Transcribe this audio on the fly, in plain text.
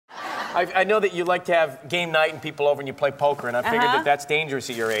I know that you like to have game night and people over and you play poker, and I figured that that's dangerous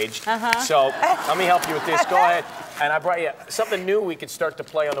at your age. So let me help you with this. Go ahead. And I brought you something new we could start to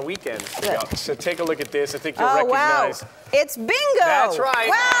play on the weekends. So take a look at this. I think you'll recognize. Wow. It's bingo. That's right.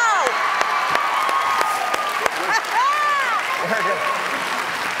 Wow.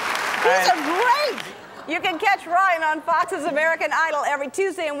 These are great. You can catch Ryan on Fox's American Idol every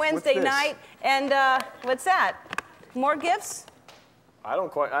Tuesday and Wednesday night. And what's that? More gifts? I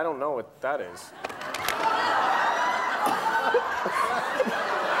don't know what that is.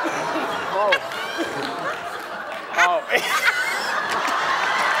 Oh.